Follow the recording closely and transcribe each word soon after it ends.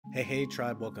Hey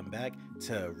tribe, welcome back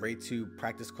to RayTube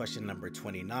practice question number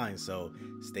 29, so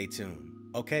stay tuned.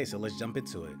 Okay, so let's jump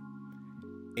into it.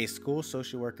 A school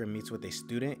social worker meets with a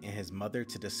student and his mother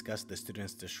to discuss the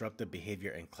student's disruptive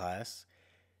behavior in class.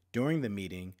 During the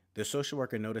meeting, the social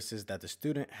worker notices that the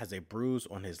student has a bruise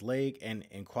on his leg and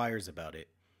inquires about it.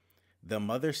 The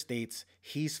mother states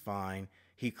he's fine,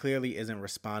 he clearly isn't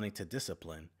responding to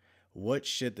discipline. What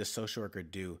should the social worker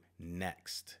do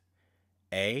next?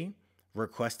 A.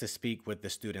 Request to speak with the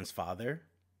student's father.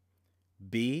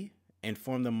 B.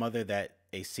 Inform the mother that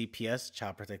a CPS,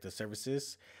 Child Protective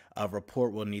Services,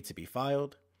 report will need to be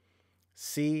filed.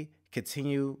 C.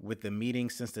 Continue with the meeting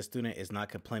since the student is not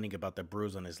complaining about the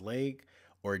bruise on his leg.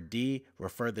 Or D.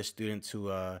 Refer the student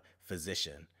to a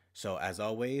physician. So as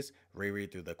always,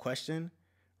 reread through the question,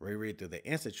 reread through the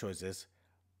answer choices,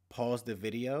 pause the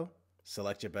video,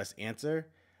 select your best answer,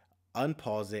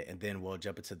 unpause it, and then we'll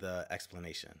jump into the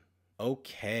explanation.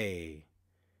 Okay,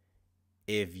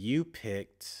 if you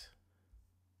picked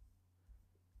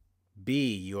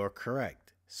B, you're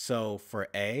correct. So for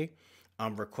A,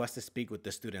 request to speak with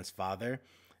the student's father,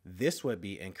 this would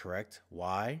be incorrect.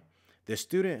 Why? The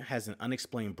student has an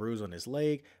unexplained bruise on his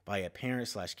leg by a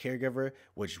parent/caregiver,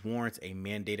 which warrants a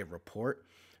mandated report.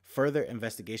 Further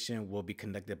investigation will be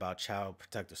conducted by Child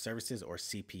Protective Services or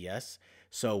CPS.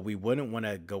 So we wouldn't want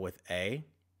to go with A.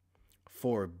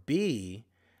 For B,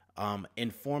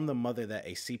 inform the mother that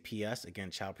a CPS, again,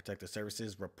 Child Protective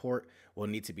Services report will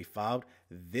need to be filed.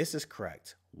 This is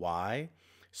correct. Why?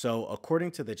 So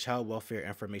according to the Child Welfare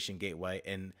Information Gateway,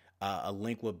 and a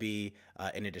link will be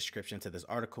in the description to this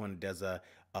article, and it does a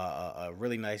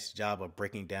really nice job of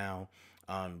breaking down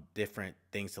different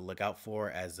things to look out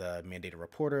for as a mandated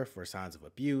reporter for signs of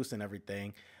abuse and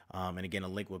everything. And again, a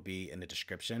link will be in the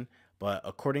description. But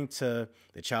according to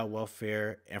the Child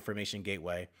Welfare Information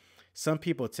Gateway, some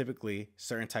people, typically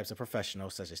certain types of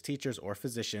professionals such as teachers or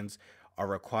physicians, are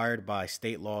required by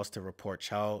state laws to report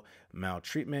child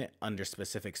maltreatment under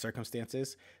specific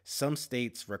circumstances. Some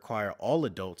states require all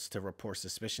adults to report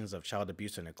suspicions of child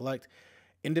abuse or neglect.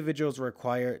 Individuals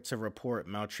required to report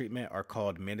maltreatment are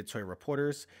called mandatory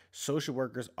reporters. Social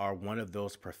workers are one of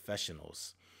those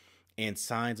professionals. And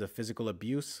signs of physical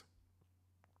abuse.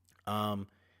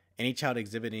 Any child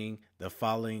exhibiting the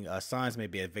following signs may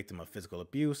be a victim of physical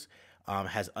abuse,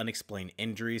 has unexplained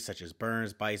injuries such as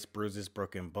burns, bites, bruises,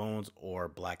 broken bones, or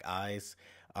black eyes,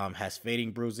 has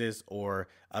fading bruises or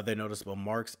other noticeable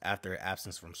marks after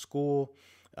absence from school,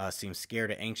 seems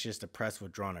scared or anxious, depressed,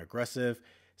 withdrawn, or aggressive,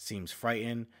 seems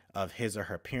frightened of his or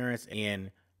her parents, and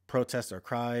protests or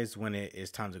cries when it is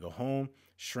time to go home,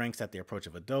 shrinks at the approach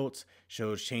of adults,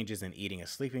 shows changes in eating and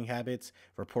sleeping habits,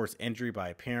 reports injury by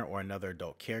a parent or another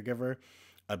adult caregiver,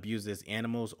 abuses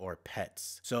animals or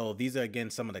pets. So these are,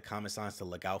 again, some of the common signs to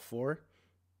look out for.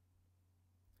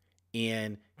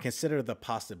 And consider the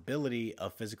possibility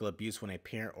of physical abuse when a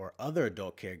parent or other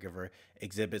adult caregiver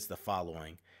exhibits the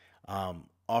following.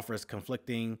 Offers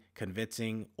conflicting,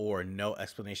 convincing, or no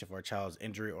explanation for a child's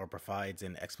injury, or provides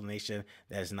an explanation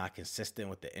that is not consistent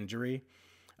with the injury,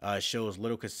 shows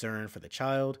little concern for the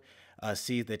child,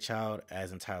 sees the child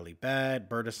as entirely bad,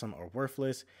 burdensome, or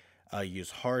worthless,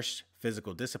 use harsh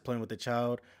physical discipline with the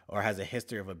child, or has a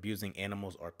history of abusing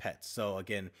animals or pets. So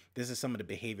again, this is some of the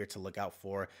behavior to look out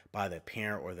for by the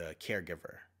parent or the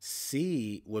caregiver.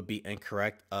 C would be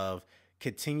incorrect of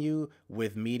continue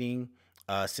with meeting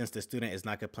since the student is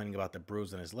not complaining about the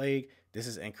bruise on his leg. This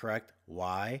is incorrect.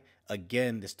 Why?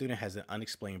 Again, the student has an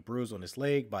unexplained bruise on his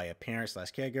leg by a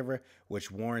parent/caregiver, which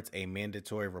warrants a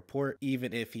mandatory report,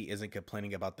 even if he isn't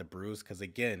complaining about the bruise. Because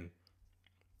again,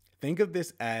 think of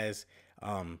this as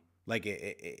like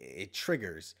it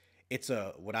triggers. It's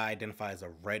what I identify as a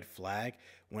red flag.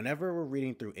 Whenever we're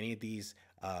reading through any of these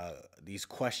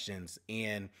questions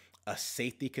and a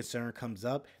safety concern comes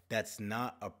up that's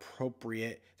not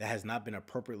appropriate, that has not been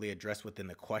appropriately addressed within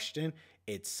the question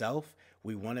itself,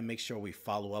 we want to make sure we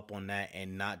follow up on that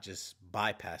and not just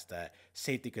bypass that.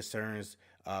 Safety concerns,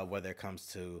 whether it comes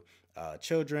to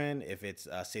children, if it's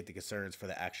safety concerns for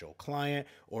the actual client,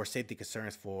 or safety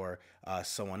concerns for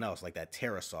someone else, like that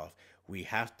Terrasoft. We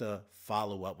have to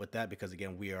follow up with that because,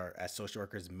 again, we are, as social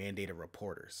workers, mandated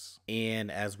reporters. And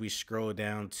as we scroll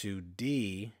down to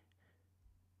D,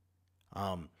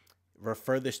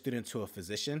 refer the student to a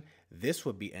physician. This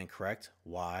would be incorrect.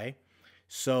 Why?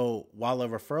 So while a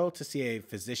referral to see a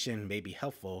physician may be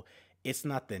helpful, it's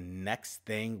not the next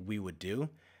thing we would do.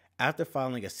 After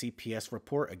filing a CPS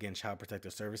report, again, Child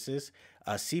Protective Services,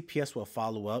 CPS will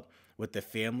follow up with the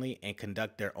family and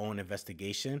conduct their own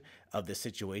investigation of the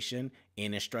situation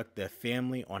and instruct the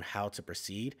family on how to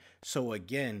proceed. So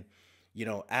again,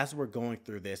 as we're going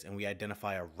through this and we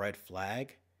identify a red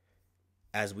flag,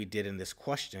 as we did in this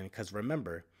question, because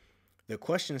remember, the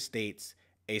question states,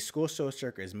 a school social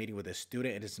worker is meeting with a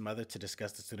student and his mother to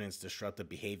discuss the student's disruptive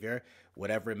behavior,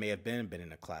 whatever it may have been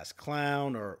in a class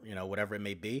clown or, whatever it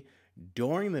may be.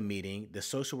 During the meeting, the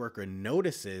social worker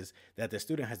notices that the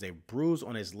student has a bruise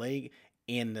on his leg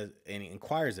and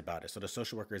inquires about it. So the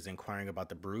social worker is inquiring about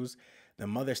the bruise. The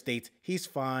mother states, he's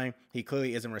fine. He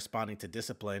clearly isn't responding to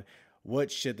discipline.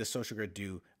 What should the social worker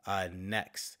do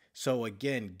next? So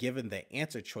again, given the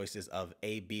answer choices of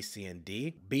A, B, C, and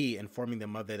D, B, informing the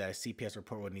mother that a CPS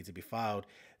report would need to be filed,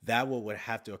 that would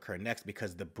have to occur next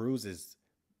because the bruise is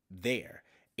there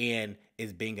and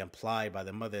is being implied by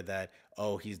the mother that,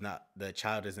 oh, the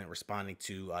child isn't responding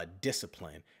to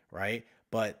discipline, right?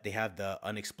 But they have the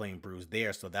unexplained bruise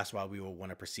there. So that's why we will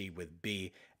want to proceed with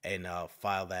B and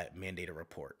file that mandated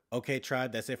report. Okay,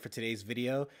 tribe, that's it for today's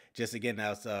video. Just again,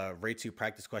 that's RayTube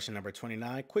practice question number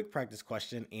 29, quick practice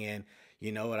question. And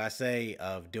you know what I say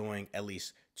of doing at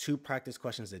least 2 practice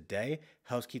questions a day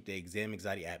helps keep the exam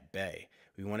anxiety at bay.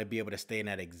 We want to be able to stay in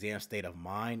that exam state of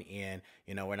mind. And,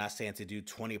 we're not saying to do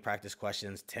 20 practice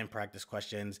questions, 10 practice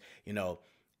questions,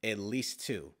 at least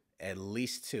two.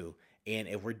 And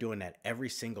if we're doing that every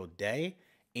single day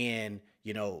and,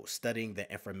 studying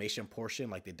the information portion,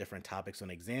 like the different topics on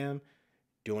the exam,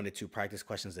 doing the 2 practice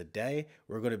questions a day,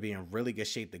 we're going to be in really good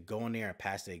shape to go in there and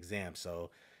pass the exam.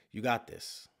 So you got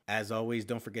this. As always,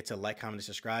 don't forget to like, comment, and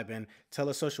subscribe, and tell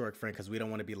a social work friend because we don't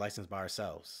want to be licensed by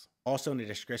ourselves. Also in the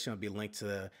description will be linked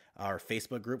to our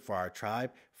Facebook group for our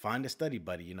tribe. Find a study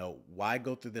buddy. Why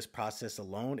go through this process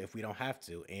alone if we don't have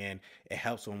to? And it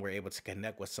helps when we're able to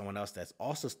connect with someone else that's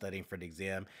also studying for the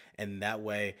exam. And that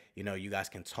way, you guys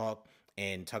can talk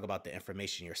about the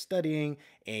information you're studying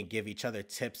and give each other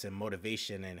tips and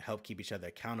motivation and help keep each other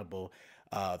accountable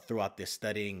throughout this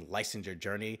studying licensure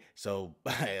journey. So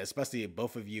especially if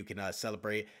both of you can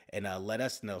celebrate and let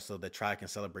us know so the tribe can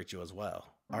celebrate you as well.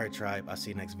 All right, tribe, I'll see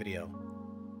you next video.